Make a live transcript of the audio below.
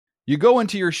You go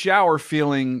into your shower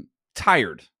feeling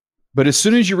tired, but as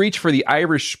soon as you reach for the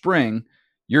Irish Spring,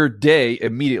 your day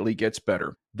immediately gets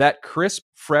better. That crisp,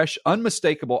 fresh,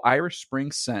 unmistakable Irish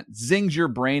Spring scent zings your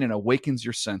brain and awakens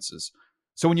your senses.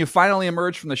 So when you finally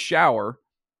emerge from the shower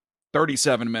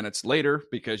 37 minutes later,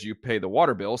 because you pay the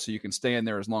water bill so you can stay in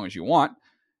there as long as you want,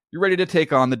 you're ready to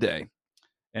take on the day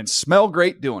and smell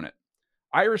great doing it.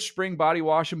 Irish Spring Body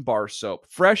Wash and Bar Soap.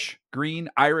 Fresh, green,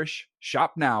 Irish.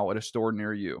 Shop now at a store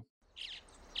near you.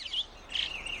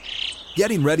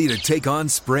 Getting ready to take on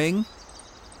spring?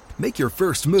 Make your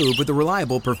first move with the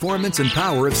reliable performance and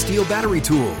power of Steel battery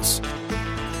tools.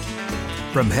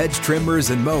 From hedge trimmers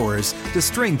and mowers to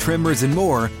string trimmers and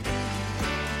more,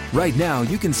 right now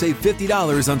you can save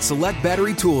 $50 on select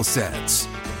battery tool sets.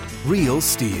 Real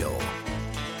Steel.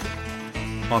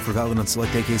 Offer valid on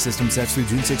select AK system sets through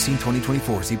June 16,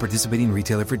 2024. See participating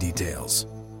retailer for details.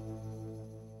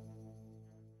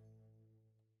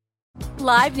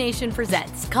 Live Nation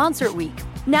presents Concert Week.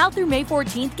 Now through May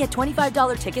 14th, get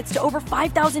 $25 tickets to over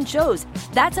 5,000 shows.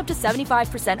 That's up to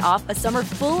 75% off a summer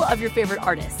full of your favorite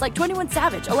artists like 21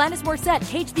 Savage, Alanis Morissette,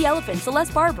 Cage the Elephant,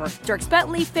 Celeste Barber, Dierks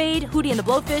Bentley, Fade, Hootie and the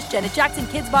Blowfish, Janet Jackson,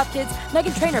 Kidz Bop Kids,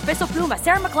 Meghan Trainor, Bissell Pluma,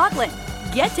 Sarah McLachlan.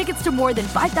 Get tickets to more than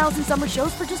 5,000 summer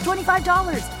shows for just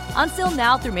 $25. Until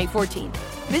now through May 14th.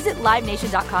 Visit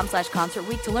LiveNation.com/Concert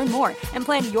Week to learn more and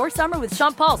plan your summer with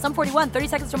Sean Paul, Sum 41, 30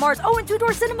 Seconds to Mars, and Two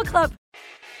Door Cinema Club.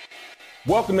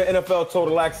 Welcome to NFL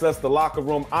Total Access, the locker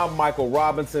room. I'm Michael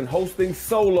Robinson, hosting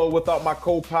solo without my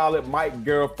co-pilot, Mike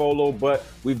Garafolo, but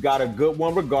we've got a good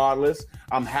one regardless.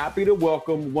 I'm happy to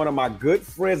welcome one of my good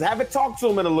friends. I haven't talked to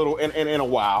him in a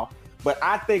while, but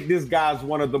I think this guy's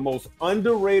one of the most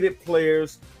underrated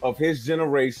players of his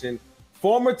generation.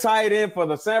 Former tight end for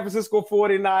the San Francisco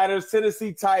 49ers,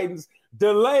 Tennessee Titans,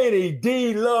 Delanie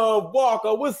D-Love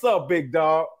Walker. What's up, big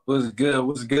dog? What's good?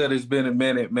 What's good? It's been a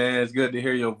minute, man. It's good to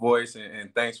hear your voice,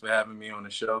 and thanks for having me on the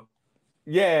show.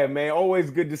 Yeah, man. Always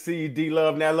good to see you,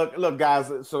 D-Love. Now, look, guys.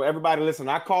 So everybody listen,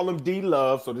 I call him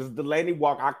D-Love. So this is Delanie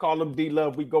Walker. I call him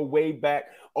D-Love. We go way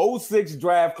back. 06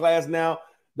 draft class. Now,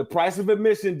 the price of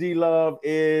admission, D-Love,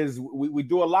 is we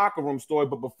do a locker room story.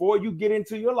 But before you get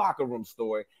into your locker room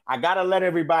story, I got to let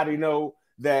everybody know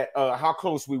that how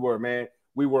close we were, man.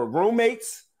 We were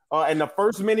roommates in the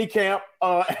first mini camp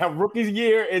rookie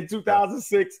year in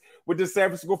 2006 with the San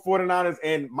Francisco 49ers,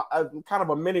 and kind of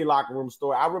a mini locker room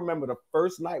story. I remember the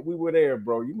first night we were there,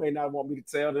 bro. You may not want me to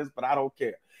tell this, but I don't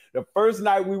care. The first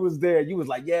night we was there, you was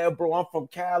like, yeah, bro, I'm from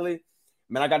Cali.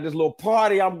 Man, I got this little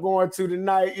party I'm going to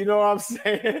tonight. You know what I'm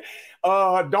saying?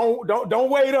 Don't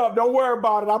wait up. Don't worry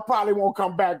about it. I probably won't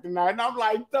come back tonight. And I'm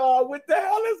like, dog, what the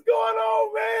hell is going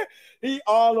on, man? He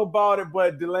all about it.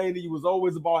 But Delanie was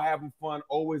always about having fun,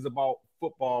 always about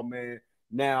football, man.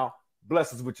 Now,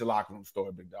 bless us with your locker room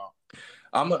story, big dog.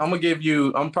 I'm gonna give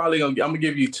you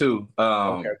two.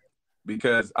 Okay.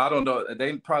 Because I don't know,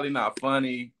 they probably not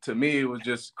funny. To me, it was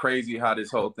just crazy how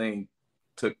this whole thing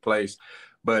took place.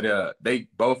 But they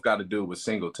both got to do with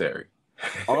Singletary.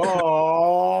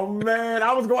 Oh man,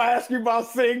 I was gonna ask you about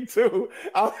Sing too.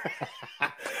 I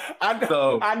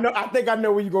think I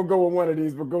know where you're gonna go with one of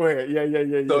these, but go ahead.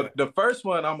 Yeah. So the first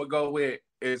one I'm gonna go with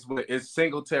is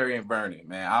Singletary and Vernon.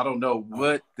 Man, I don't know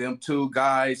what them two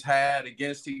guys had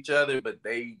against each other, but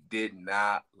they did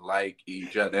not like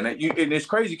each other. And it's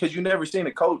crazy because you never seen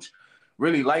a coach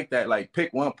really like that, like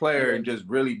pick one player and just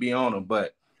really be on them.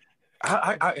 But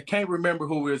I can't remember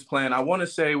who we was playing. I want to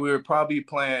say we were probably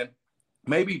playing,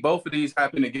 maybe both of these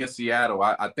happened against Seattle.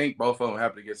 I think both of them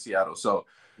happened against Seattle. So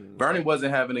Vernon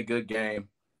wasn't having a good game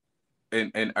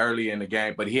in early in the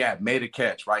game, but he had made a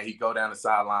catch, right? He go down the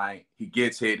sideline, he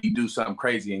gets hit, he do something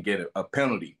crazy and get a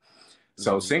penalty.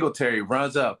 So Singletary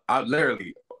runs up. I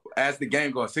literally, as the game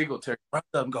goes, Singletary runs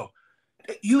up and go,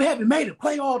 you haven't made a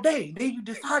play all day. Then you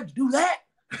decide to do that?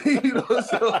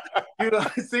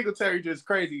 Singletary just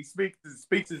crazy. He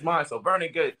speaks his mind. So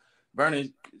Vernon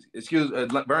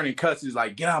cuts, is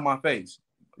like, get out of my face.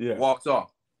 Yeah. Walks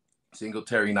off.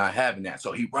 Singletary not having that.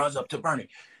 So he runs up to Vernon.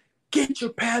 Get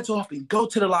your pads off and go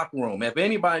to the locker room. If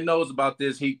anybody knows about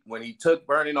this, when he took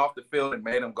Vernon off the field and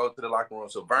made him go to the locker room.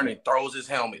 So Vernon throws his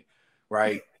helmet,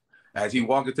 right? As he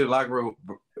walks into the locker room,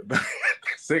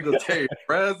 Singletary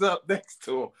runs up next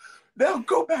to him. They'll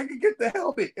go back and get the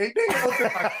helmet. And then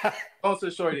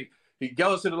he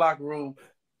goes to the locker room.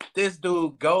 This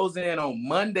dude goes in on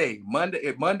Monday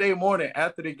morning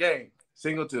after the game.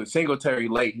 Singletary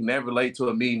late. He never late to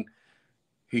a meeting.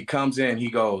 He comes in. He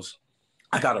goes,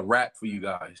 I got a rap for you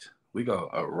guys. We go,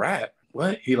 a rap?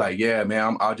 What? He like, yeah,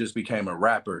 man, I just became a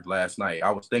rapper last night.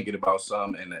 I was thinking about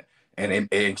something, and it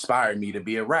inspired me to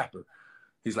be a rapper.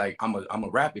 He's like, I'm a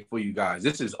rap it for you guys.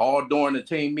 This is all during the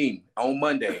team meeting on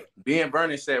Monday. Me and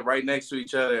Vernon sat right next to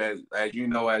each other, as you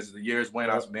know, as the years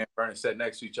went on. Me and Vernon sat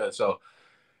next to each other. So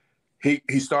he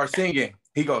starts singing.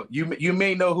 He goes, you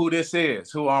may know who this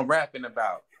is, who I'm rapping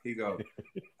about. He goes,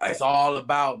 it's all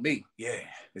about me. Yeah,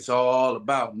 it's all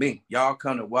about me. Y'all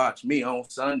come to watch me on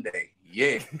Sunday.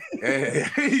 Yeah.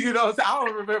 You know, so I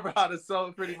don't remember how the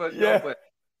song pretty much goes, but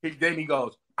then he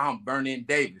goes, I'm Vernon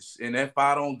Davis, and if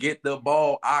I don't get the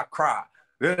ball, I cry.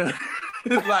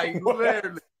 It's like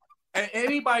literally. And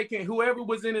anybody can, whoever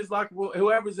was in his locker room,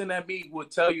 whoever's in that meeting would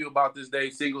tell you about this day.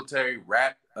 Singletary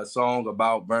rapped a song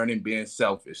about Vernon being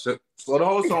selfish. So the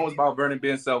whole song was about Vernon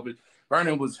being selfish.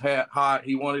 Vernon was hot.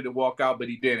 He wanted to walk out, but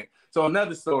he didn't. So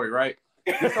another story, right?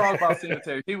 It's all about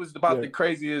Singletary. He was about the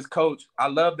craziest coach. I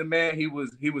love the man. He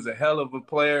was a hell of a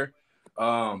player.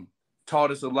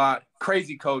 Taught us a lot.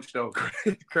 Crazy coach though.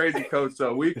 Crazy coach.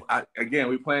 So we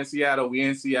playing Seattle. We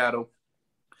in Seattle.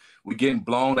 We getting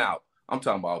blown out. I'm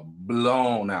talking about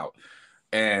blown out.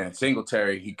 And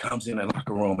Singletary, he comes in the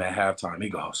locker room at halftime. He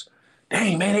goes,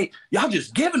 dang, man, y'all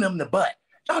just giving him the butt.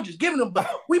 Y'all just giving him the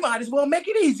butt. We might as well make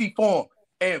it easy for him.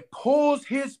 And pulls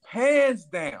his pants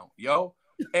down, yo,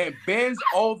 and bends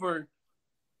over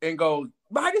and goes,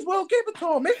 might as well give it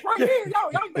to him. It's right here.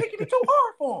 Y'all making it too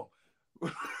hard for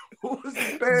him. Pulls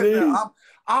his pants down.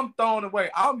 I'm thrown away.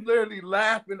 I'm literally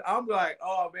laughing. I'm like,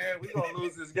 oh man, we're gonna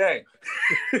lose this game.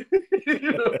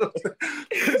 You know what I'm saying?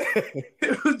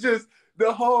 It was just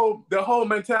the whole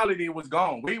mentality was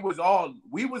gone. We was on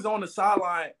the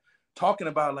sideline talking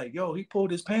about like, yo, he pulled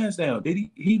his pants down. Did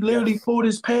he literally pulled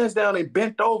his pants down and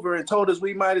bent over and told us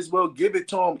we might as well give it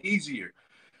to him easier.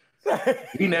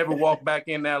 He never walked back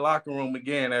in that locker room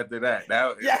again after that.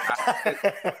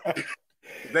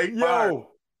 They fired.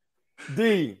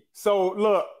 D. So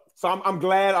look, I'm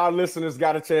glad our listeners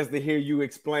got a chance to hear you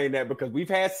explain that, because we've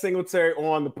had Singletary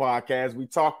on the podcast. We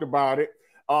talked about it.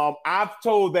 I've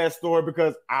told that story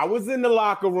because I was in the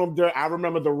locker room there. I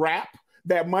remember the rap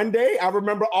that Monday. I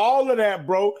remember all of that,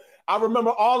 bro. I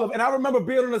remember all of it. And I remember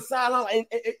being on the sideline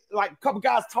and like a couple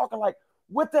guys talking like,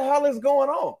 what the hell is going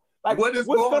on? Like, what's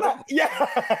going on?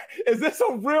 Yeah. Is this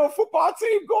a real football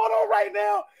team going on right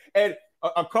now? And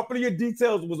a couple of your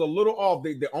details was a little off.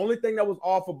 The only thing that was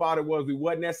off about it was we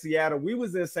wasn't at Seattle. We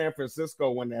was in San Francisco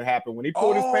when that happened. When he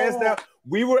pulled his pants down,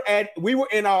 we were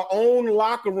in our own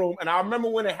locker room. And I remember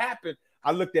when it happened,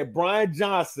 I looked at Brian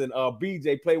Johnson,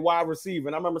 BJ, play wide receiver.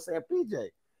 And I remember saying, BJ,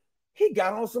 he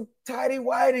got on some tighty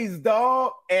whities,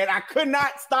 dog. And I could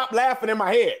not stop laughing in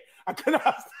my head. I could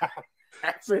not stop.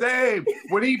 Same.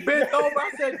 When he bent over,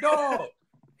 I said, dog,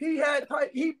 he bent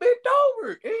over.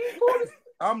 And he pulled his.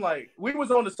 I'm like, we was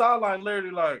on the sideline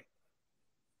literally like,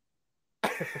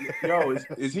 yo,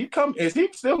 is he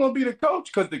still gonna be the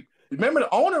coach? Because remember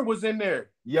the owner was in there.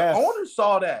 Yes. The owner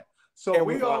saw that. So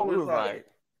we all was like,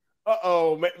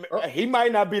 he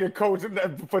might not be the coach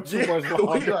for too much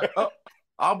longer.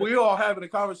 We all having a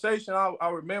conversation. I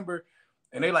remember,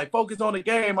 and they like, focus on the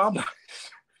game. I'm like,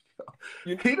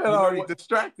 he done already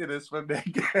distracted us from that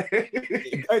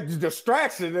game.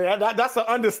 Distraction, that's an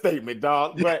understatement,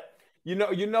 dog. But and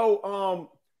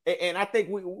I think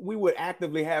we would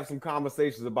actively have some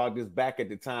conversations about this back at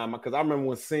the time, because I remember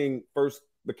when Singh first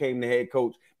became the head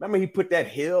coach. Remember he put that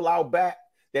hill out back,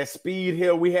 that speed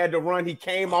hill we had to run. He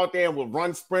came out there and would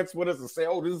run sprints with us and say,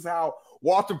 oh, this is how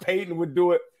Walter Payton would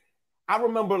do it. I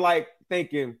remember like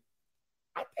thinking,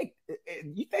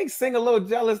 you think Singh a little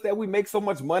jealous that we make so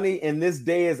much money in this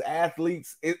day as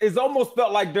athletes? It's almost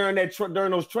felt like during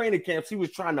those training camps, he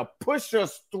was trying to push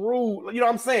us through, you know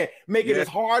what I'm saying? Make it as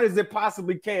hard as it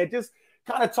possibly can. Just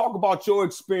kind of talk about your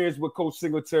experience with Coach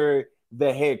Singletary,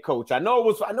 the head coach. I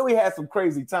know he had some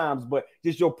crazy times, but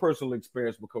just your personal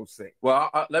experience with Coach Singh. Well,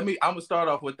 I'm gonna start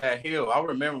off with that hill. I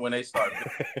remember when they started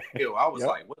the hill. I was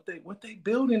like, what they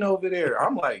building over there?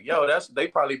 I'm like, yo, they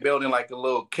probably building like a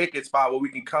little kicking spot where we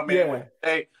can come in with.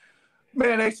 They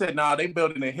said, nah, they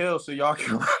building a hill so y'all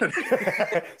can run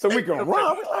it. So we can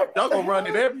run. Y'all gonna run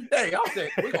it every day. I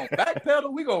said, we gonna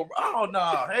backpedal. We gonna, oh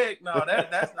no, heck no,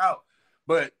 that's out.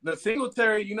 But the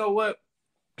Singletary, you know what?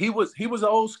 He was an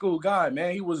old school guy,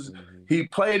 man. He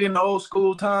played in the old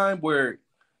school time where,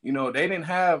 they didn't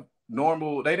have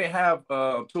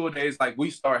two-a-days like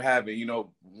we start having,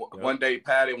 one day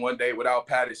padded, one day without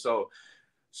padded. So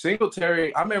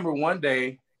Singletary, I remember one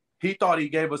day he thought he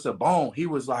gave us a bone. He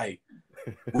was like,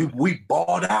 we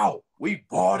balled out. We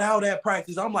balled out at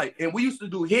practice. I'm like, and we used to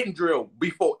do hit and drill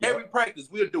before every practice.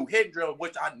 We would do hit and drill,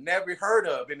 which I never heard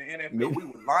of in the NFL. We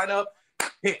would line up,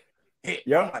 hit.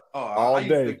 Yeah, like, all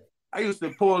day. I used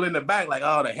to pull in the back like,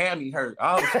 oh, the hammy hurt.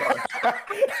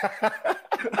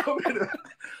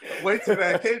 wait till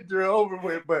that hit drill over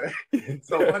with. But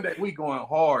so one day we going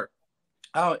hard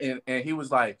out, and he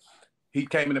was like, he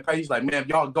came in the page, he's like, man, if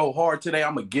y'all go hard today,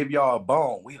 I'm gonna give y'all a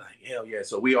bone. We like, hell yeah.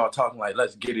 So we all talking like,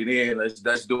 let's get it in,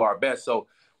 let's do our best. So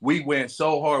we went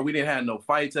so hard. We didn't have no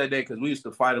fights that day because we used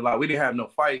to fight a lot. We didn't have no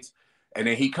fights. And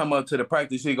then he come up to the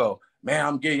practice, he go, man,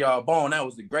 I'm giving y'all a bone. That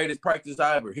was the greatest practice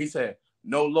I ever. He said,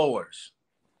 no lowers.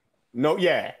 No,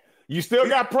 yeah. You still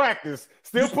got practice.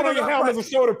 Still put on your helmet and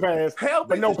shoulder pads,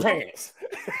 but no pants.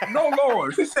 No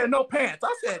lowers. He said no pants.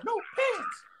 I said no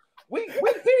pants. We hit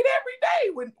every day.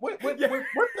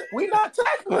 We not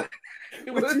tackling.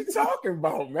 What you talking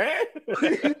about, man? What are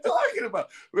you talking about?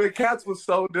 The Cats was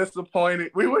so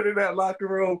disappointed. We went in that locker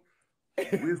room.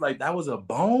 We was like, that was a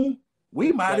bone?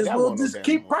 We might as well just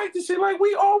keep practicing like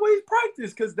we always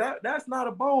practice, because that's not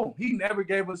a bone. He never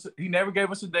gave us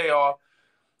a day off.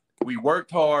 We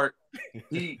worked hard.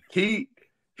 He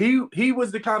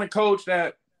was the kind of coach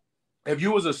that if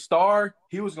you was a star,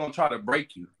 he was gonna try to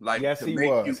break you. Like, yes, to he make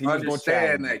was. you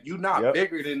understand that you're not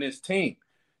bigger than this team.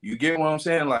 You get what I'm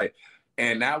saying? Like,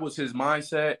 and that was his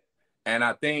mindset. And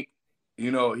I think,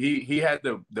 he had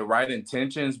the right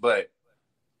intentions, but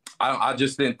I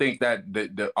just didn't think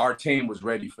that our team was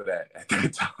ready for that at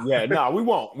that time. Yeah, no, we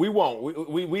won't.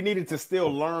 We needed to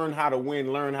still learn how to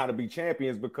win, learn how to be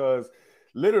champions, because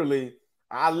literally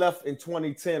I left in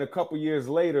 2010. A couple years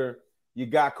later, you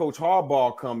got Coach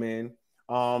Harbaugh come in.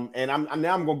 And I'm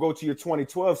going to go to your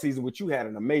 2012 season, which you had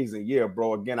an amazing year,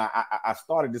 bro. Again, I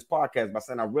started this podcast by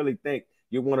saying I really think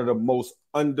you're one of the most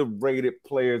underrated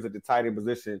players at the tight end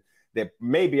position that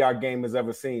maybe our game has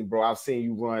ever seen, bro. I've seen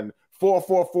you run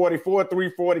 4.40,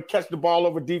 4.340, catch the ball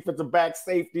over defensive back,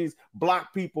 safeties,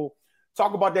 block people.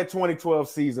 Talk about that 2012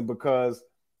 season, because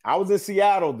I was in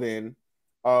Seattle then.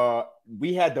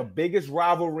 We had the biggest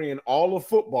rivalry in all of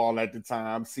football at the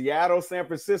time, Seattle, San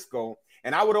Francisco.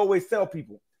 And I would always tell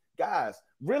people, guys,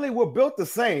 really, we're built the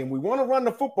same. We want to run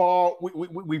the football.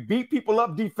 We beat people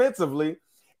up defensively.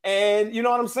 And you know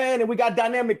what I'm saying? And we got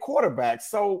dynamic quarterbacks.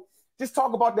 So just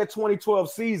talk about that 2012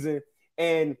 season,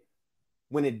 and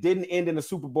when it didn't end in a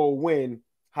Super Bowl win,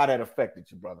 how that affected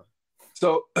you, brother.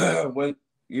 So when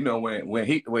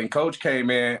Coach came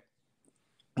in,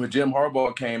 when Jim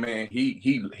Harbaugh came in,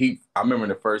 he I remember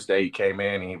the first day he came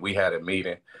in and we had a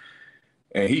meeting.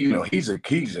 And he's a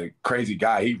crazy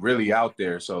guy. He really out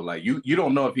there. So like you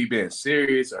don't know if he being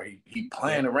serious or he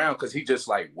playing around, because he just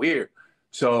like weird.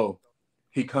 So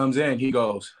he comes in, he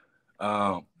goes,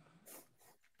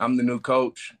 I'm the new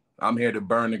coach. I'm here to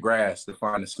burn the grass to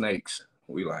find the snakes.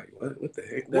 We like, what the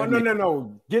heck? Well,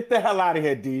 no. Get the hell out of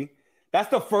here, D. That's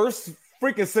the first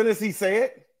freaking sentence he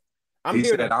said. I'm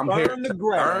here to burn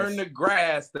the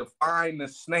grass to find the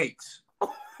snakes.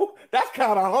 That's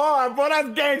kind of hard, but that's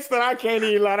gangster. I can't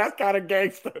even lie. That's kind of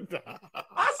gangster.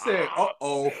 I said,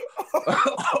 uh-oh.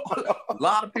 A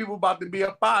lot of people about to be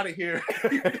up out of here.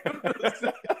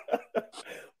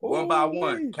 One by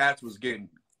one, Cats was getting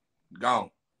gone.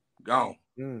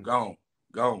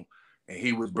 And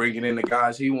he was bringing in the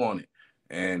guys he wanted.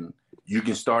 And you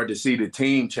can start to see the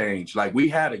team change. Like, we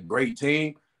had a great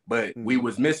team, but we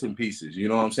was missing pieces. You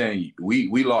know what I'm saying?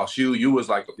 We lost you. You was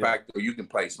like a factor. You can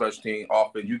play special team,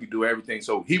 offense. You can do everything.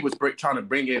 So he was trying to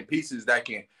bring in pieces that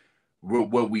can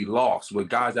what we lost, with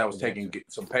guys that was taking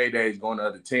some paydays going to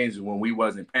other teams when we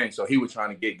wasn't paying. So he was trying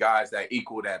to get guys that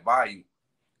equal that value.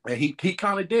 And he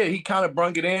kind of did. He kind of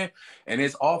brung it in. And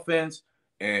his offense,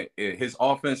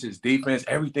 his defense,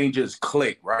 everything just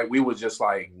clicked, right? We was just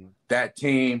like that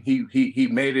team. He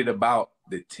made it about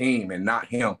the team and not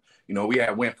him. You know, we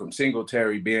had went from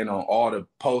Singletary being on all the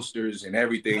posters and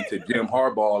everything to Jim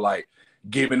Harbaugh, like,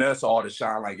 giving us all the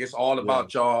shine. Like, it's all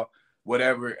about y'all,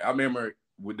 whatever. I remember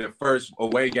with the first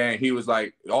away game, he was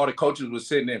like, all the coaches was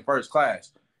sitting in first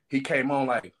class. He came on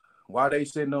like, why they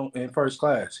sitting in first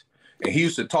class? And he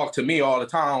used to talk to me all the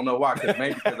time. I don't know why,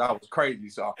 maybe because I was crazy.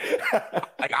 So,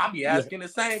 like, I'll be asking the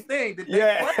same thing.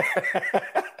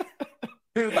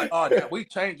 He was like, oh, yeah, we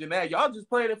changing that. Y'all just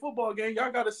played a football game.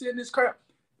 Y'all got to sit in this crap.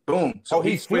 Boom. So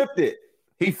he flipped it.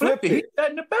 He flipped it. He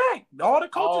sat in the back. All the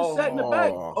coaches sat in the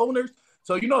back. Owners.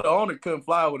 So, the owner couldn't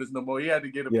fly with us no more. He had to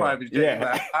get a private jet.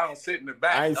 Yeah. Like, I don't sit in the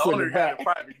back. I ain't the owner had a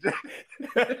private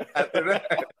jet after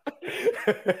that.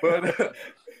 But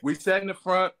we sat in the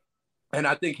front, and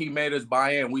I think he made us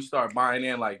buy in. We start buying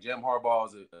in. Like, Jim Harbaugh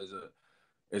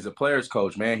is a player's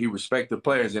coach, man. He respects the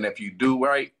players, and if you do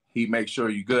right, he makes sure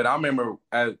you're good. I remember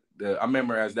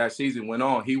as that season went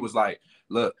on, he was like,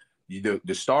 look, the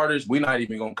starters, we're not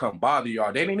even going to come bother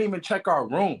y'all. They didn't even check our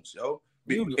rooms, yo.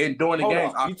 And during the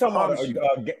games. You talking about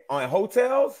on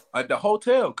hotels? At the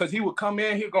hotel, because he would come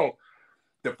in, he'd go,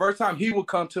 the first time he would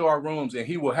come to our rooms and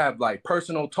he would have like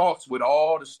personal talks with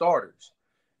all the starters.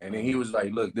 And then he was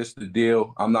like, look, this is the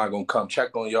deal. I'm not going to come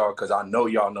check on y'all because I know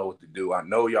y'all know what to do. I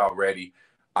know y'all ready.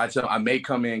 I may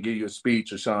come in and give you a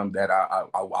speech or something that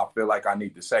I feel like I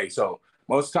need to say. So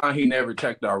most of the time he never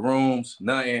checked our rooms,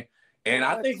 nothing. And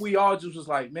I think we all just was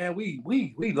like, man, we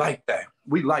like that.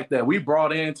 We like that. We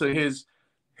brought into his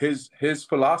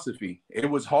philosophy. It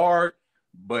was hard,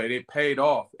 but it paid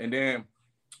off. And then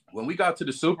when we got to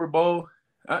the Super Bowl,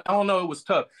 I don't know, it was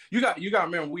tough. You got to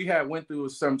remember, we went through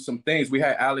some things. We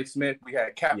had Alex Smith, we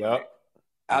had Kaepernick. Yep.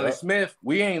 Alex Smith,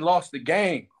 we ain't lost the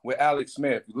game with Alex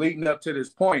Smith. Leading up to this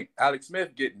point, Alex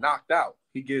Smith get knocked out.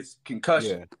 He gets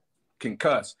concussed.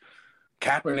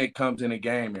 Kaepernick comes in the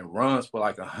game and runs for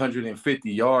like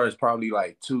 150 yards, probably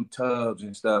like 2 tubs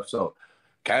and stuff. So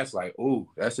Cat's like, ooh,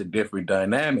 that's a different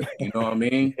dynamic. You know what I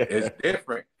mean? It's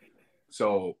different.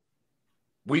 So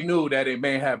we knew that it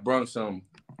may have brought some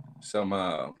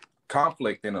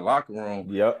conflict in the locker room.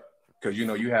 Yep. Because, you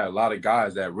know, you had a lot of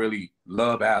guys that really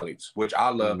love Alex, which I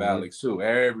love Alex too.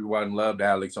 Everyone loved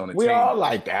Alex on the team. We all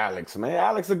liked Alex, man.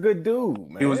 Alex a good dude,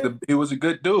 man. He was a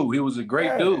good dude. He was a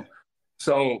great dude.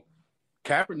 So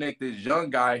Kaepernick, this young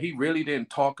guy, he really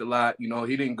didn't talk a lot. You know,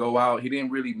 he didn't go out. He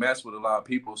didn't really mess with a lot of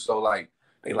people. So, like,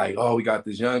 they like, oh, we got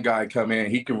this young guy come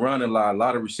in. He can run a lot. A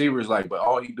lot of receivers like, but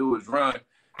all he do is run.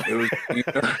 It was, you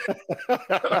know.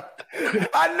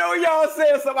 I know y'all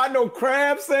said something. I know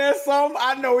Crab said something.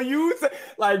 I know you said,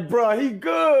 like, bro, he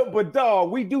good, but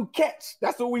dog, we do catch.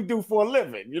 That's what we do for a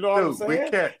living. You know what I'm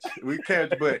saying? We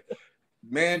catch. But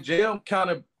man, Jim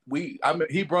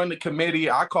he run the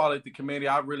committee. I call it the committee.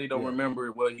 I really don't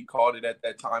remember what he called it at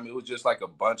that time. It was just like a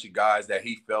bunch of guys that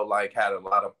he felt like had a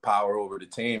lot of power over the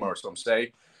team, or some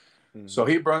say. So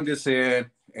he brought us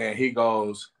in and he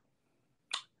goes,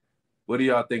 what do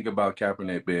y'all think about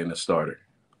Kaepernick being the starter?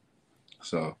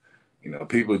 So, you know,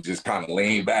 people just kind of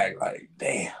lean back like,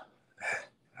 damn.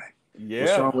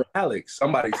 What's wrong with Alex?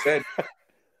 Somebody said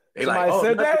Somebody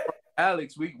said that?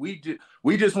 Alex, we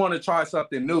just want to try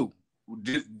something new.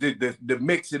 Just to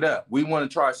mix it up. We want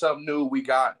to try something new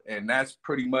and that's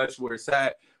pretty much where it's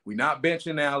at. We're not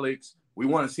benching Alex. We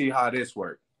want to see how this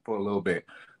works for a little bit.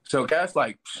 So guys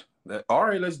like, all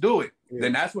right, let's do it. Yeah.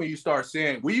 Then that's when you start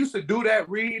seeing, we used to do that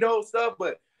read old stuff,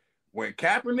 but when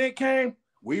Kaepernick came,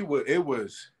 it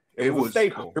was a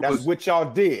staple. That's what y'all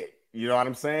did. You know what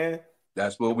I'm saying?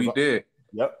 That's what we did.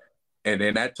 Yep. And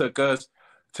then that took us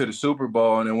to the Super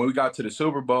Bowl. And then when we got to the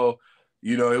Super Bowl,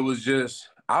 you know, it was just,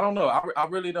 I don't know. I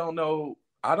really don't know.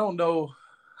 I don't know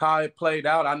how it played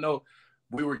out. I know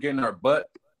we were getting our butt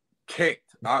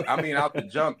kicked. I mean, out the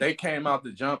jump. They came out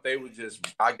the jump. They were just,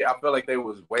 I feel like they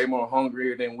was way more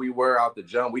hungrier than we were out the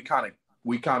jump. We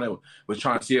kind of was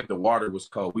trying to see if the water was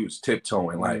cold. We was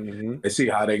tiptoeing, like, let's see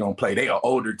how they going to play. They an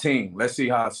older team. Let's see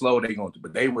how slow they going to,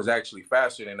 but they was actually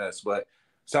faster than us. But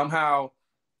somehow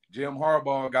Jim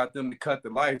Harbaugh got them to cut the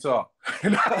lights off.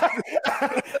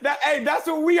 Hey, that's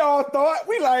what we all thought.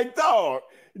 We like, dog,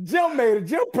 Jim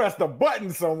pressed a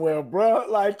button somewhere, bro.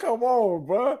 Like, come on,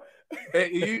 bro.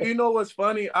 Hey, you know what's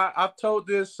funny? I've told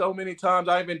this so many times.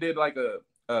 I even did like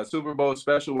a Super Bowl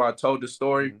special where I told the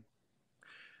story.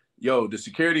 Yo, the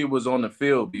security was on the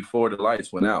field before the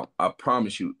lights went out. I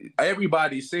promise you.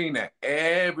 Everybody's seen that.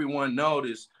 Everyone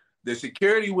noticed the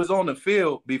security was on the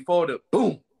field before the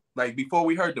boom. Like before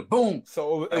we heard the boom.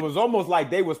 So it was almost like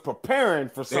they was preparing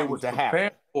for something to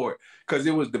happen. For it. Because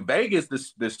it was the Vegas,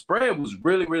 the spread was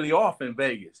really, really off in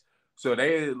Vegas. So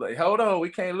they like, hold on, we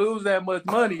can't lose that much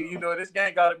money. You know, this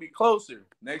game got to be closer.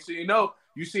 Next thing you know,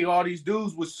 you see all these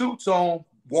dudes with suits on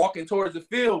walking towards the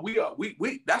field.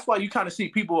 We that's why you kind of see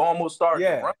people almost start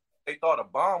to run. They thought a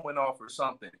bomb went off or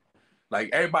something. Like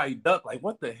everybody ducked. Like,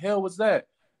 what the hell was that?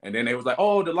 And then they was like,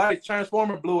 oh, the light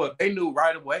transformer blew up. They knew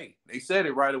right away. They said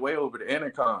it right away over the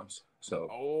intercoms.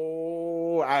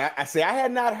 So, I see. I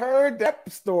had not heard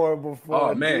that story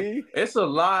before. Oh man, it's a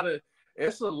lot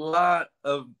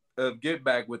of get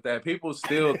back with that. People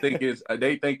still think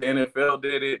they think the NFL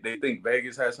did it. They think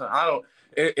Vegas has something.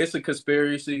 It's a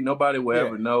conspiracy. Nobody will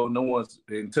ever know. No one's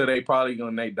until they probably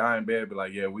they die in bed. But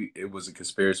like, it was a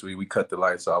conspiracy. We cut the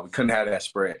lights off. We couldn't have that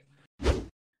spread.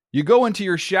 You go into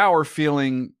your shower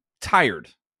feeling tired,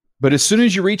 but as soon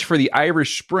as you reach for the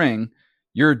Irish Spring,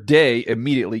 your day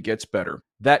immediately gets better.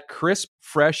 That crisp,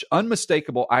 fresh,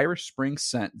 unmistakable Irish Spring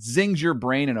scent zings your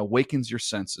brain and awakens your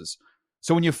senses.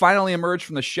 So when you finally emerge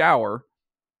from the shower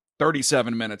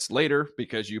 37 minutes later,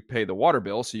 because you pay the water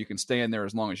bill so you can stay in there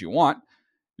as long as you want,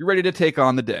 you're ready to take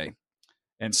on the day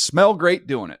and smell great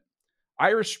doing it.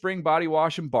 Irish Spring Body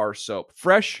Wash and Bar Soap.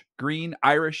 Fresh, green,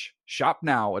 Irish. Shop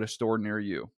now at a store near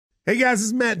you. Hey guys, this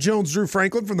is Matt Jones, Drew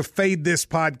Franklin from the Fade This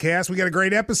podcast. We got a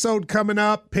great episode coming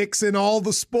up, picks in all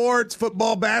the sports,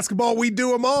 football, basketball, we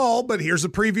do them all. But here's a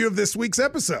preview of this week's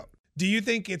episode. Do you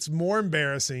think it's more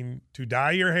embarrassing to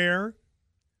dye your hair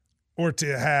or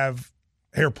to have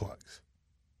hair plugs?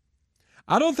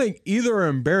 I don't think either are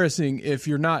embarrassing if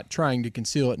you're not trying to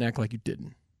conceal it and act like you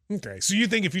didn't. Okay, so you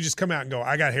think if you just come out and go,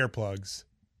 I got hair plugs.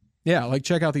 Yeah, like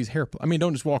check out these hair plugs. I mean,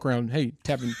 don't just walk around, hey,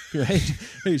 tapping,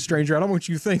 hey, stranger, I don't want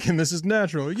you thinking this is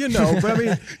natural, But I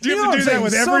mean, do you have to do that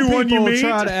with everyone you meet?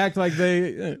 Try to act like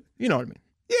they, you know what I mean?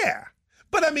 Yeah,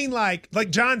 but I mean, like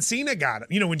John Cena got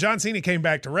it. When John Cena came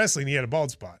back to wrestling, he had a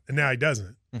bald spot, and now he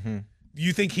doesn't. Mm-hmm.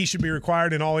 You think he should be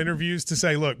required in all interviews to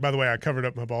say, "Look, by the way, I covered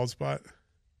up my bald spot"?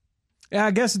 Yeah, I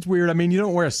guess it's weird. I mean, you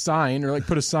don't wear a sign or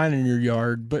put a sign in your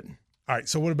yard, but all right.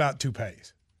 So what about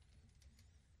toupees?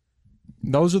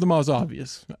 Those are the most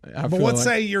obvious. But let's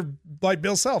say you're like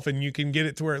Bill Self and you can get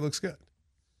it to where it looks good.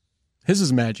 His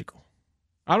is magical.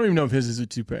 I don't even know if his is a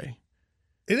toupee.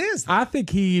 It is. I think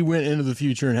he went into the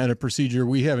future and had a procedure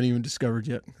we haven't even discovered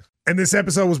yet. And this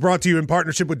episode was brought to you in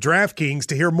partnership with DraftKings.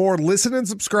 To hear more, listen and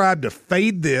subscribe to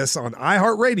Fade This on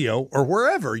iHeartRadio or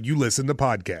wherever you listen to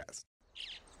podcasts.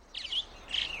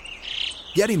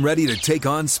 Getting ready to take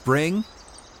on spring?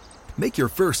 Make your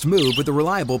first move with the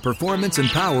reliable performance and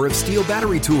power of Steel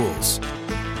battery tools.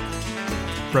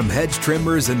 From hedge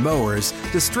trimmers and mowers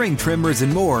to string trimmers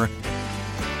and more,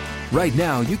 right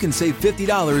now you can save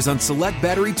 $50 on select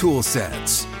battery tool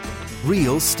sets.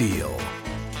 Real Steel.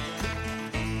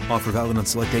 Offer valid on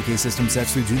select AK system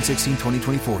sets through June 16,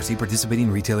 2024. See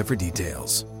participating retailer for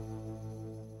details.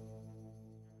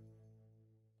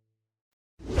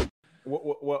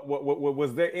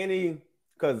 Was there any...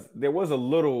 Because there was a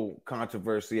little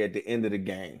controversy at the end of the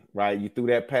game, right? You threw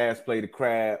that pass play to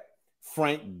Crab.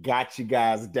 Frank got you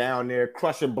guys down there,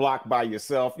 crushing block by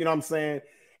yourself. You know what I'm saying?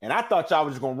 And I thought y'all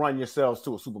was just going to run yourselves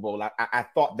to a Super Bowl. I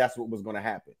thought that's what was going to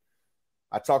happen.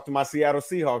 I talked to my Seattle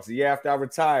Seahawks the year after I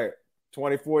retired,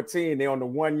 2014. They're on the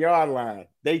 1 yard line.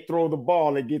 They throw the ball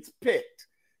and it gets picked.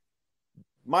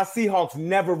 My Seahawks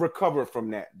never recovered from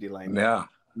that, Delaney. Yeah.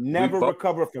 Never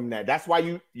recover from that. That's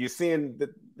why you're seeing that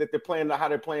they're playing how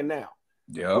they're playing now.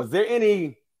 Yeah. Was there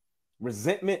any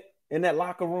resentment in that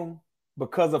locker room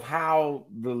because of how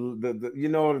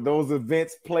the those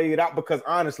events played out? Because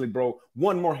honestly, bro,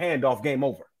 one more handoff, game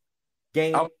over.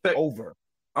 Over.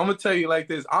 I'm gonna tell you like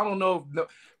this. I don't know if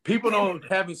people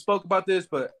haven't spoke about this,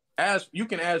 but you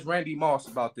can ask Randy Moss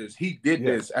about this. He did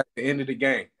this at the end of the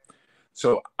game.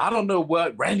 So I don't know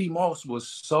what Randy Moss was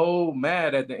so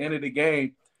mad at the end of the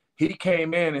game. He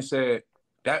came in and said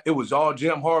that it was all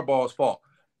Jim Harbaugh's fault.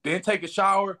 Didn't take a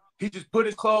shower. He just put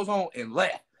his clothes on and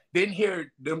left. Didn't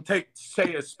hear them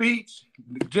say a speech.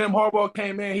 Jim Harbaugh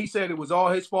came in. He said it was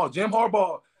all his fault. Jim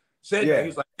Harbaugh said that.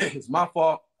 He's like, it's my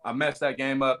fault. I messed that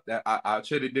game up. That I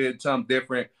should have did something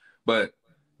different. But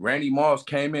Randy Moss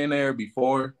came in there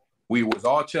before we was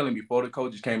all chilling before the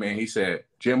coaches came in. He said,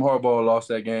 Jim Harbaugh lost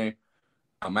that game.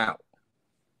 I'm out.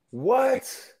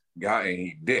 What? Yeah, and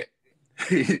he did.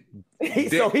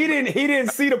 So he didn't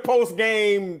see the post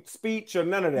game speech or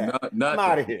none of that. Nothing. I'm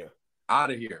out of here. Out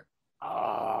of here.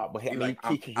 But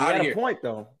he had a point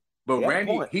though. But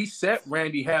Randy, he set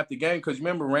Randy half the game because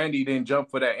remember Randy didn't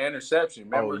jump for that interception.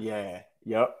 Remember? Oh yeah.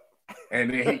 Yep. And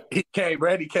then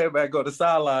Randy came back on the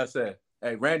sideline and said,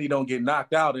 "Hey, Randy don't get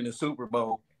knocked out in the Super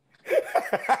Bowl."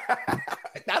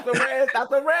 That's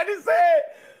what Randy said.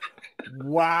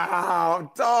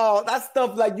 Wow, dog. That's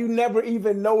stuff like you never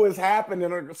even know is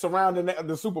happening or surrounding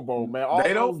the Super Bowl, man.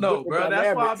 They don't know, bro. Dynamics.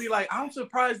 That's why I'll be like, I'm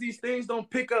surprised these things don't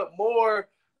pick up more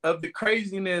of the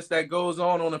craziness that goes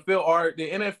on the field. Or the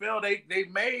NFL,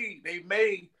 they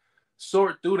may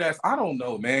sort through that. I don't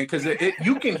know, man, because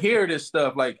you can hear this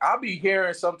stuff. Like I'll be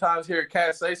hearing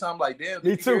Cat say something like, "Damn,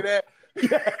 did you hear that?"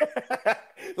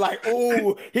 Like,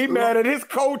 oh, he mad at his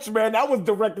coach, man. That was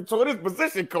directed toward his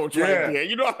position coach right there.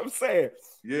 You know what I'm saying?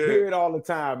 Yeah. Hear it all the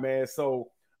time, man.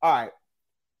 So, all right.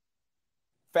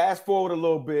 Fast forward a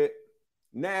little bit.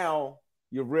 Now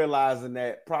you're realizing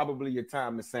that probably your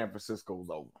time in San Francisco is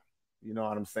over. You know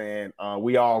what I'm saying?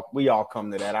 We all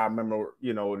come to that. I remember,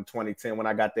 in 2010 when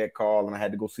I got that call and I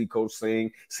had to go see Coach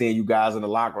Singh, seeing you guys in the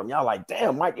locker room. Y'all like,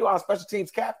 damn, Mike, you are special teams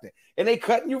captain. And they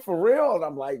cutting you for real? And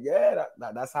I'm like, yeah,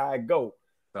 that's how I go.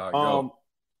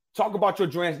 Talk about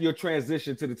your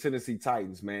transition to the Tennessee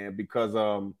Titans, man, because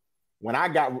when I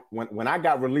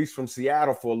got released from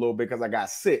Seattle for a little bit because I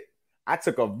got sick, I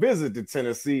took a visit to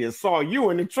Tennessee and saw you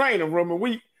in the training room, and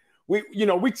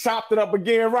we chopped it up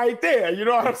again right there. You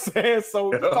know what I'm saying?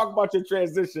 So talk about your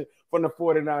transition from the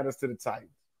 49ers to the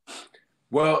Titans.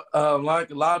 Well, like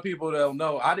a lot of people don't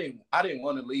know, I didn't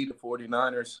want to leave the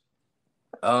 49ers.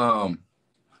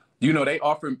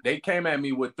 They came at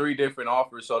me with 3 different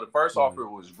offers. So the first offer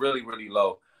was really, really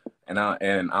low. And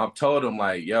I told them,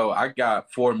 like, yo, I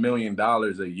got $4 million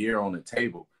a year on the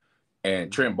table.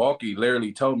 And Trent Baalke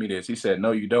literally told me this. He said,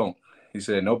 no, you don't. He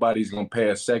said, nobody's going to pay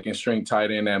a second string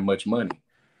tight end that much money.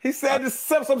 He said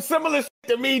some similar shit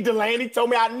to me, Delaney. He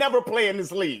told me I'd never play in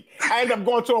this league. I ended up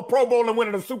going to a Pro Bowl and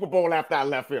winning a Super Bowl after I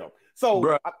left him.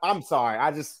 So I'm sorry.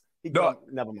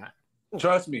 Never mind.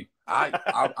 Trust me.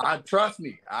 I trust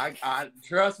me. I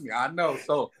trust me. I know.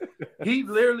 So he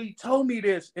literally told me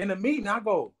this in the meeting. I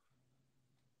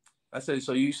said,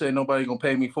 so you say nobody gonna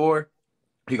pay me for?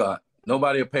 He got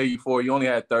nobody will pay you for. You only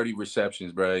had 30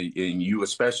 receptions, bro, and you a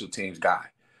special teams guy.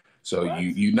 So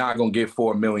you're not gonna get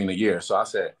 $4 million a year. So I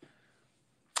said,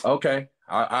 okay.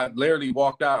 I literally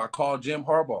walked out. I called Jim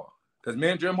Harbaugh because me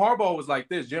and Jim Harbaugh was like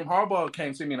this. Jim Harbaugh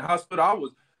came to me in the hospital.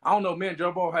 I don't know. Me and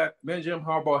Jim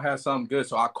Harbaugh had something good.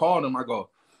 So I called him. I go,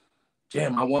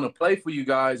 Jim, I want to play for you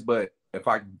guys, but if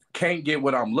I can't get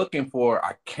what I'm looking for,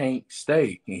 I can't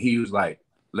stay. And he was like,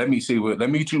 let me see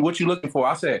what you looking for.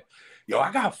 I said, yo,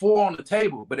 I got 4 on the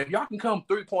table, but if y'all can come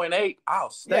 3.8,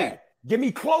 I'll stay. Yeah. Give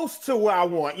me close to what I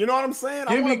want. You know what I'm saying?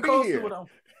 Give me close to what I'm,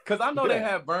 because I know they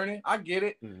have Vernon. I get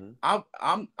it. Mm-hmm.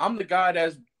 I'm the guy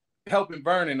that's helping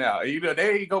Vernon out. You know,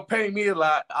 they ain't gonna pay me a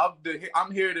lot.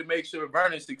 I'm here to make sure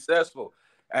Vernon's successful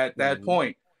at that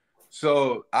point.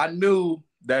 So I knew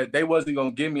that they wasn't gonna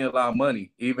give me a lot of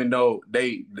money, even though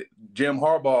Jim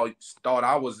Harbaugh thought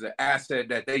I was the asset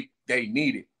that they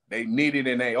needed. They needed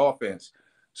in their offense.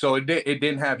 So it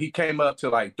didn't have. He came up to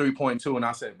like 3.2, and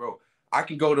I said, bro, I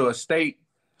can go to a state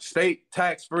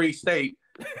tax-free state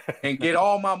and get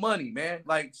all my money, man.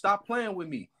 Like, stop playing with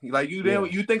me. Like,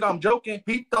 you think I'm joking?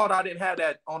 He thought I didn't have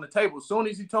that on the table. As soon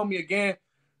as he told me again,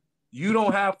 you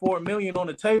don't have $4 million on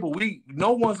the table.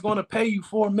 No one's gonna pay you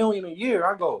 $4 million a year.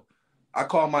 I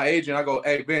call my agent. I go,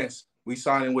 hey Vince, we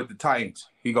signing with the Titans.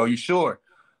 He go, you sure?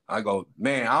 I go,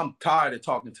 man, I'm tired of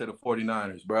talking to the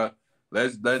 49ers, bro.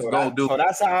 Let's do it. So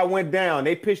that's how I went down.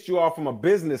 They pissed you off from a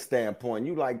business standpoint.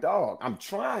 You like, dog, I'm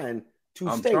trying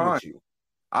to stay with you.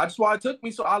 That's why it took me.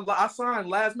 So I signed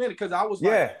last minute because I was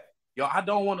like, yo, I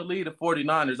don't want to leave the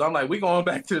 49ers. I'm like, we going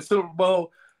back to the Super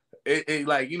Bowl. It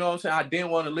like, you know what I'm saying? I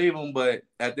didn't want to leave them, but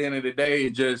at the end of the day,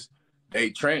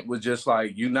 Trent was just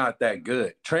like, you're not that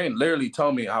good. Trent literally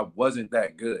told me I wasn't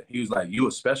that good. He was like, you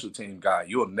a special team guy.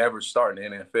 You'll never start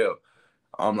in the NFL.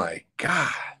 I'm like, God.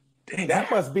 Dang,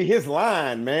 that must be his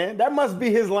line, man. That must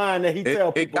be his line that he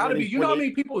tell people. It gotta be. You know how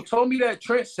many people told me that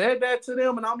Trent said that to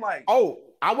them, and I'm like, oh,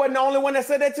 I wasn't the only one that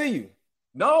said that to you.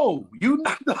 No, you're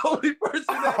not the only person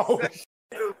that said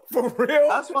it. For real?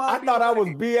 That's why I thought I was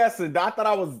BSing. I thought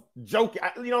I was joking.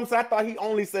 You know what I'm saying? I thought he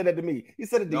only said that to me. He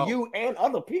said it to you and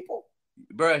other people.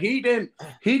 Bro, he didn't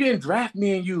draft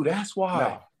me and you. That's why.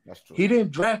 No, that's true. He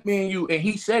didn't draft me and you, and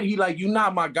he said you're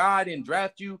not my guy. I didn't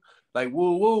draft you. Like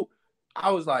woo woo.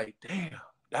 I was like, damn,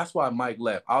 that's why Mike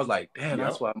left. I was like, damn,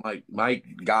 that's why Mike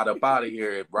got up out of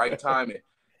here at right timing.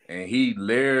 And he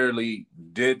literally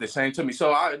did the same to me.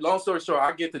 So long story short,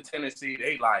 I get to Tennessee.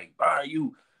 They like, bro,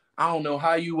 I don't know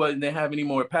how you wasn't have any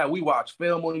more pat. We watched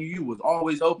film on you. You was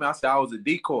always open. I said I was a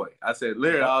decoy. I said,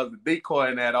 literally, I was a decoy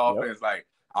in that offense. Yep. Like,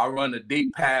 I run a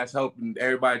deep pass, hoping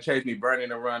everybody chase me,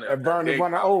 Vernon and run. And Vernon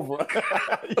run over.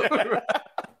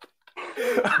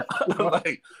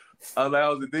 I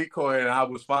was a decoy, and I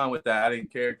was fine with that. I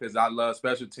didn't care because I love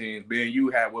special teams. Being you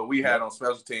had what we had on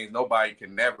special teams, nobody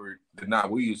can never deny.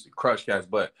 We used to crush cats,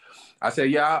 but I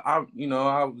said, I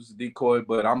was a decoy,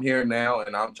 but I'm here now,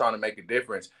 and I'm trying to make a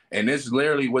difference. And this is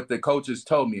literally what the coaches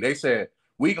told me. They said,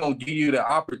 we gonna give you the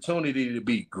opportunity to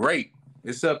be great.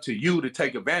 It's up to you to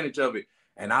take advantage of it.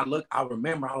 And I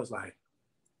remember I was like,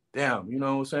 damn, you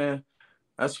know what I'm saying?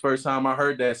 That's the first time I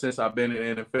heard that since I've been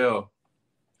in the NFL.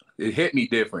 It hit me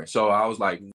different. So I was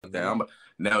like, now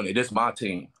this is my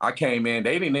team. I came in.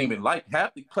 They didn't even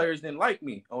half the players didn't like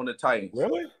me on the Titans.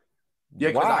 Really? Yeah,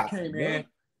 because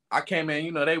I came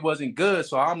in, they wasn't good.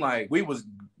 So I'm like,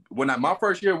 my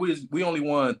first year, we only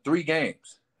won 3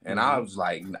 games. And I was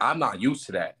like, I'm not used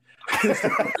to that.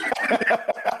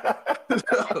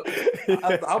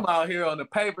 I'm out here on the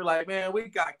paper like, man, we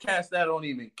got cats that don't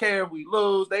even care if we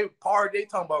lose. They party. They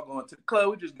talking about going to the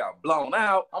club. We just got blown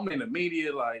out. I'm in the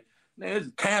media like, man,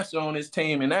 there's cancer on this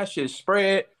team, and that shit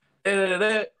spread.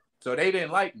 So they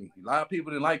didn't like me. A lot of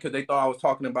people didn't like because they thought I was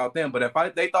talking about them. But if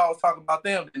they thought I was talking about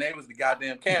them, then they was the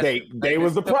goddamn cancer. They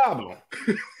was the problem.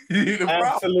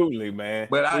 Absolutely, man.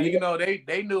 But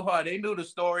they knew her. They knew the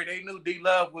story. They knew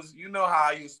D-Love was, how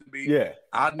I used to be. Yeah.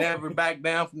 I never backed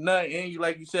down from nothing. And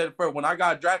like you said first, when I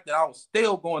got drafted, I was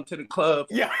still going to the club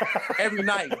every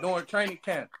night during training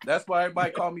camp. That's why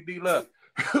everybody called me D-Love.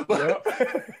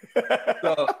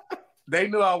 So they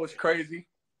knew I was crazy.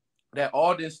 That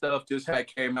all this stuff just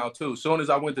came out too. As soon as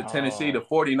I went to Tennessee, the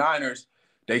 49ers,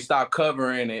 they stopped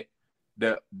covering it.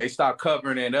 They stopped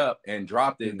covering it up and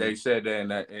dropped it. Mm-hmm. They said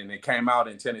and it came out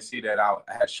in Tennessee that I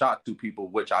had shot 2 people,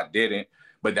 which I didn't.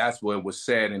 But that's what was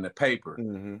said in the paper.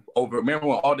 Mm-hmm. Remember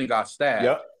when Alden got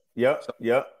stabbed?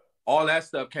 Yep. All that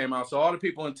stuff came out. So all the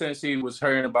people in Tennessee was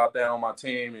hearing about that on my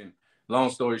team. And long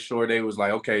story short, they was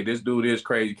like, okay, this dude is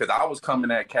crazy. Because I was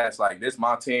coming at cats like, this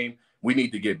my team. We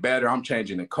need to get better. I'm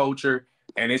changing the culture.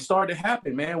 And it started to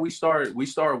happen, man. We started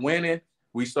winning.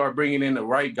 We started bringing in the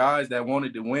right guys that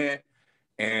wanted to win.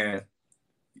 And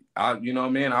I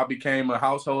became a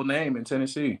household name in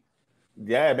Tennessee.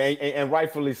 Yeah, man. And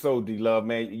rightfully so, D-Love,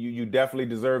 man. You definitely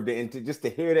deserved it. And just to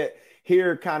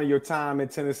hear kind of your time in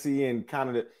Tennessee and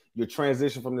kind of your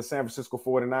transition from the San Francisco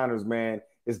 49ers, man,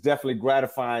 it's definitely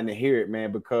gratifying to hear it,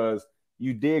 man, because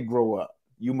you did grow up.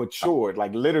 You matured,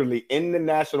 like literally in the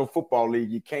National Football League.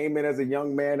 You came in as a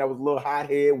young man that was a little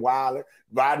hothead, wilder,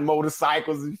 riding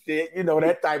motorcycles and shit,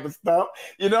 that type of stuff.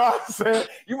 You know what I'm saying?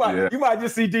 You might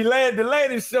just see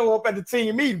Delaney show up at the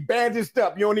team meeting, bandaged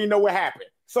up. You don't even know what happened.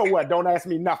 So what? Don't ask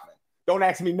me nothing.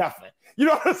 You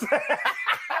know what I'm saying?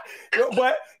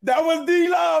 But that was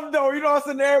D-Love, though. You know what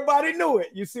I'm saying? Everybody knew it.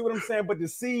 You see what I'm saying? But to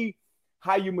see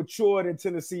how you matured in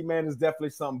Tennessee, man, is definitely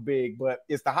something big. But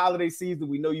it's the holiday season.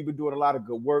 We know you've been doing a lot of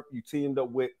good work. You teamed up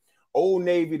with Old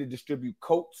Navy to distribute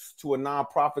coats to a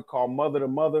nonprofit called Mother to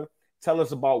Mother. Tell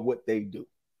us about what they do.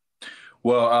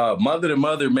 Well, Mother to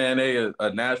Mother, man, they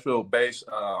a Nashville-based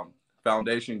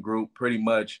foundation group. Pretty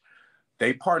much,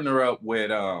 they partner up with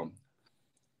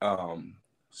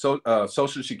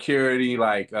Social Security,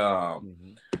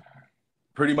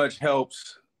 pretty much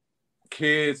helps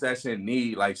kids that's in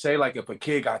need. Like, say, like if a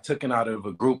kid got taken out of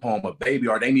a group home, a baby,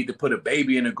 or they need to put a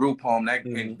baby in a group home,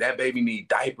 and that baby need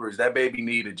diapers, that baby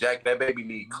need a jacket, that baby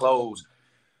need clothes.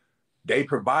 They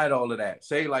provide all of that.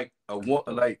 Say like a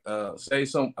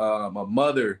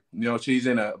mother, she's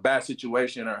in a bad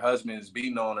situation, her husband's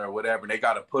beating on her or whatever, and they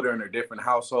got to put her in a different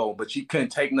household, but she couldn't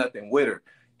take nothing with her,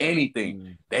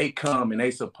 anything. They come and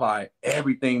they supply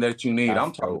everything that you need.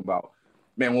 I'm talking about,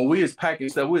 man, when we was packing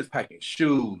stuff, we was packing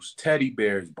shoes, teddy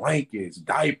bears, blankets,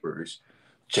 diapers,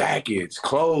 jackets,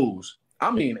 clothes. I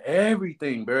mean,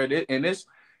 everything, bro. And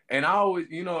I always,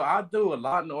 I do a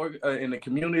lot in the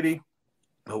community.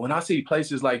 But when I see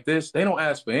places like this, they don't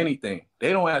ask for anything.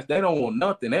 They don't want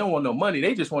nothing. They don't want no money.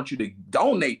 They just want you to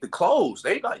donate the clothes.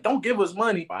 They like, don't give us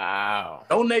money. Wow.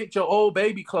 Donate your old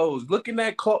baby clothes. Look in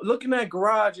that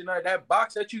garage and that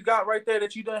box that you got right there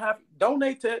that you don't have.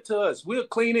 Donate that to us. We'll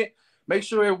clean it. Make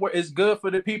sure it's good for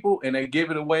the people, and they give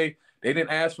it away. They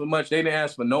didn't ask for much. They didn't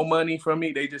ask for no money from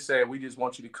me. They just said, we just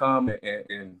want you to come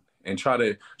and try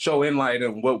to show light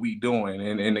on what we doing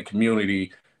in the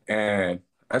community. And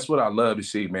that's what I love to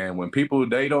see, man. When people,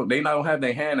 they don't have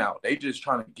their hand out. They just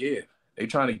trying to give. They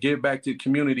trying to give back to the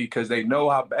community because they know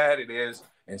how bad it is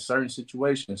in certain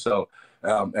situations. So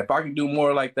if I can do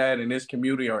more like that in this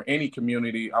community or any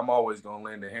community, I'm always going to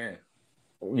lend a hand.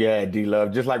 Yeah,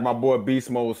 D-Love. Just like my boy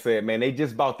Beast Mode said, man, they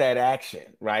just about that action,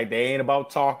 right? They ain't about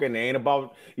talking. They ain't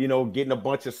about, getting a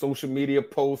bunch of social media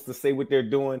posts to say what they're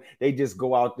doing. They just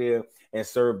go out there and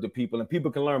serve the people. And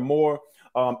people can learn more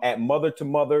at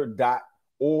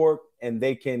mothertomother.org. And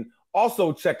they can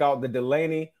also check out the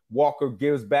Delaney Walker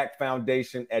Gives Back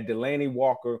Foundation at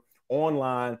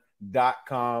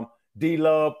DelaneyWalkerOnline.com.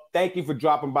 D-Love, thank you for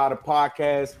dropping by the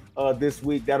podcast this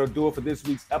week. That'll do it for this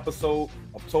week's episode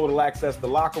of Total Access The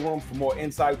Locker Room. For more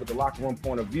insight with the Locker Room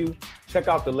point of view, check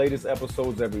out the latest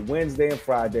episodes every Wednesday and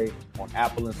Friday on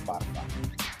Apple and Spotify.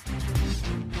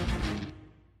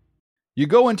 You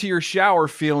go into your shower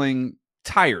feeling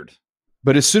tired,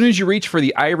 but as soon as you reach for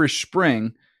the Irish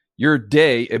Spring, your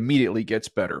day immediately gets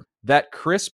better. That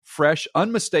crisp, fresh,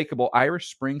 unmistakable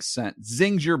Irish Spring scent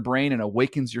zings your brain and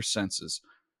awakens your senses.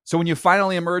 So when you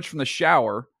finally emerge from the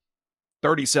shower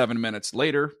 37 minutes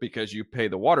later, because you pay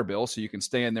the water bill so you can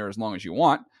stay in there as long as you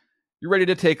want, you're ready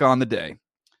to take on the day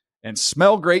and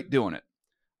smell great doing it.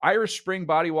 Irish Spring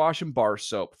Body Wash and Bar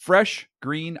Soap. Fresh,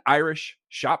 green, Irish.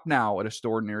 Shop now at a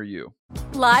store near you.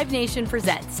 Live Nation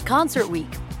presents Concert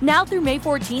Week. Now through May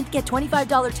 14th, get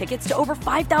 $25 tickets to over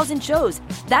 5,000 shows.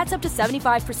 That's up to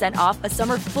 75% off a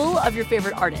summer full of your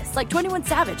favorite artists like 21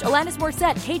 Savage, Alanis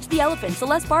Morissette, Cage the Elephant,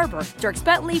 Celeste Barber, Dierks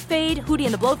Bentley, Fade, Hootie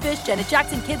and the Blowfish, Janet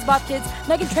Jackson, Kids Bop Kids,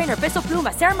 Meghan Trainor, Peso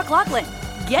Pluma, Sarah McLachlan.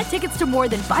 Get tickets to more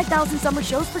than 5,000 summer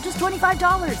shows for just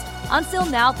 $25. On sale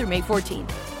now through May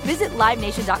 14th. Visit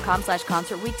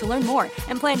LiveNation.com/Concert Week to learn more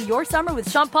and plan your summer with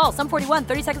Sean Paul, Sum 41,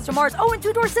 30 Seconds to Mars, and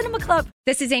Two Door Cinema Club.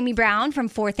 This is Amy Brown from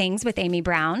 4 Things with Amy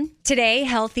Brown. Today,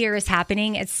 healthier is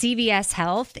happening at CVS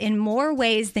Health in more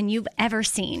ways than you've ever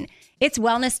seen. It's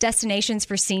wellness destinations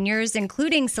for seniors,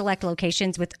 including select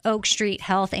locations with Oak Street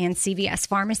Health and CVS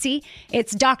Pharmacy.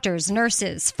 It's doctors,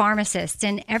 nurses, pharmacists,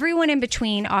 and everyone in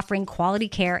between offering quality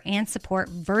care and support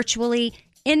virtually,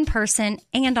 in person,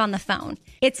 and on the phone.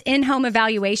 It's in-home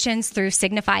evaluations through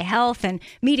Signify Health and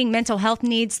meeting mental health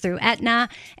needs through Aetna.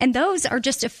 And those are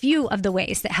just a few of the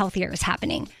ways that healthier is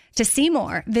happening. To see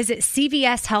more, visit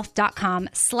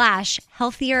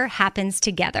cvshealth.com/healthier happens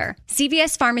together.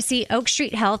 CVS Pharmacy, Oak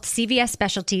Street Health, CVS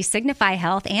Specialty, Signify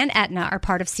Health, and Aetna are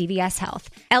part of CVS Health.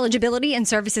 Eligibility and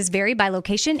services vary by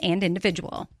location and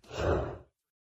individual.